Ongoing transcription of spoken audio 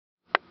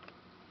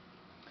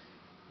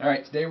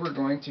Alright, today we're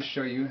going to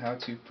show you how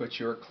to put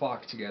your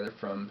clock together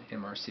from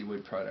MRC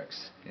Wood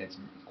Products. It's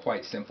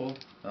quite simple.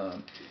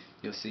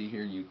 You'll see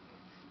here you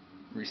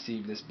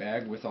receive this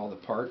bag with all the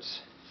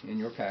parts in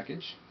your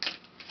package.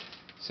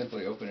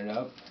 Simply open it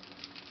up.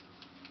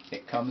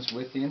 It comes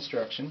with the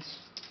instructions.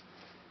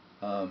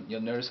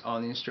 You'll notice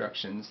on the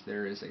instructions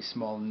there is a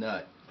small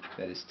nut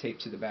that is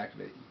taped to the back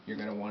of it. You're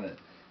going to want to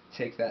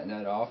take that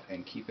nut off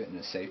and keep it in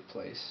a safe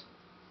place,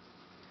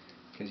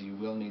 because you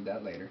will need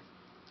that later.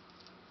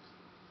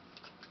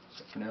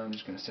 So for now I'm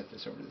just going to set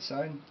this over to the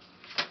side.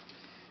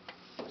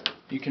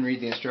 You can read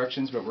the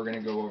instructions, but we're going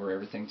to go over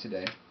everything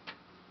today.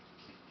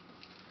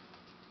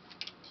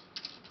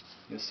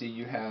 You'll see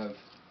you have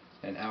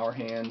an hour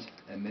hand,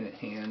 a minute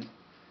hand,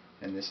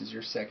 and this is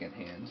your second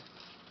hand.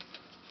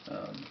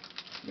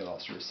 You'll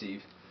also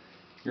receive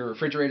your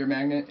refrigerator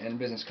magnet and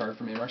business card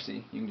from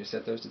MRC. You can just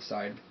set those to the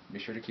side. Be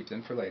sure to keep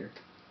them for later.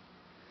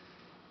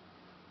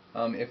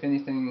 If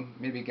anything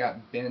maybe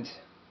got bent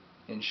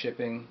in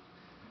shipping,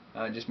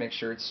 just make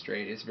sure it's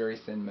straight. It's very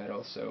thin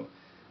metal, so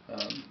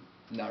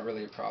not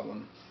really a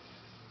problem.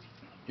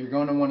 You're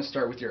going to want to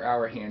start with your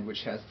hour hand,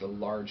 which has the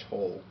large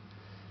hole.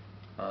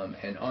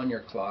 And on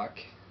your clock,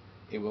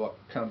 it will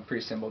come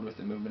pre-assembled with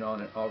the movement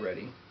on it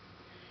already.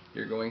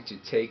 You're going to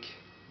take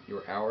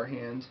your hour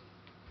hand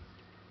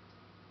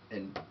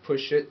and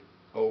push it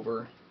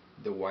over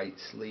the white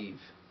sleeve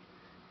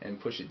and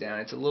push it down.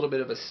 It's a little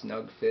bit of a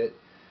snug fit,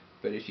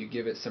 but if you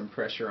give it some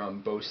pressure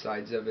on both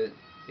sides of it,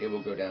 it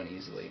will go down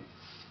easily.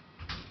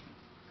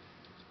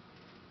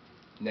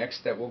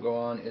 Next that will go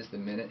on is the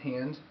minute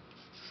hand,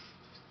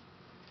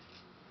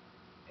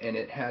 and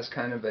it has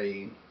kind of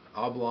a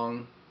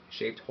oblong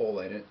shaped hole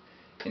in it,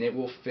 and it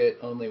will fit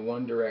only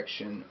one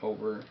direction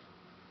over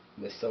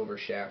the silver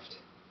shaft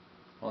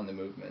on the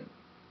movement.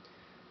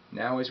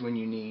 Now is when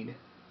you need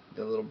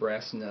the little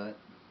brass nut,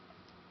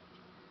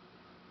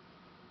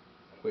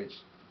 which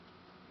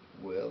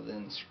will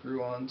then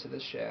screw onto the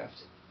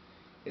shaft.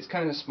 It's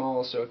kind of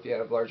small, so if you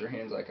have larger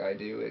hands like I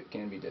do, it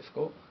can be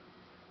difficult.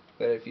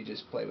 But if you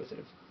just play with it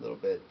a little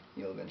bit,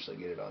 you'll eventually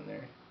get it on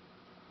there.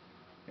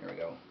 There we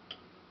go.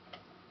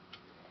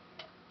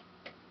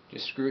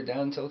 Just screw it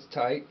down until it's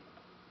tight.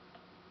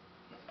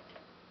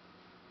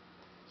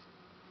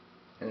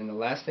 And then the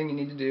last thing you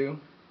need to do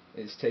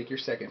is take your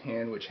second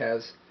hand, which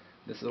has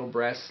this little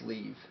brass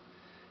sleeve.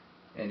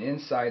 And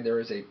inside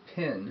there is a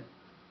pin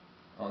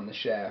on the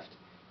shaft.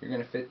 You're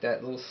going to fit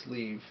that little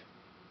sleeve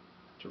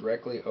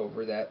directly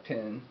over that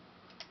pin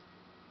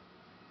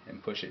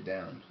and push it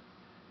down.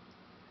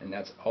 And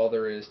that's all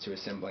there is to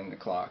assembling the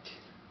clock.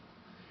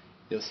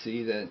 You'll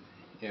see that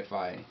if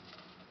I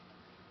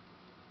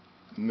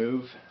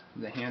move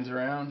the hands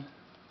around,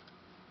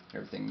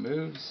 everything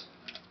moves.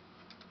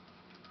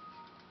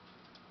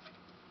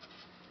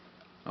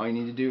 All you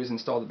need to do is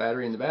install the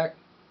battery in the back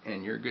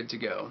and you're good to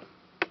go.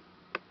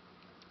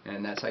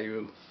 And that's how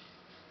you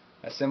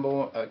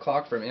assemble a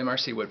clock from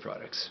MRC Wood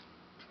Products.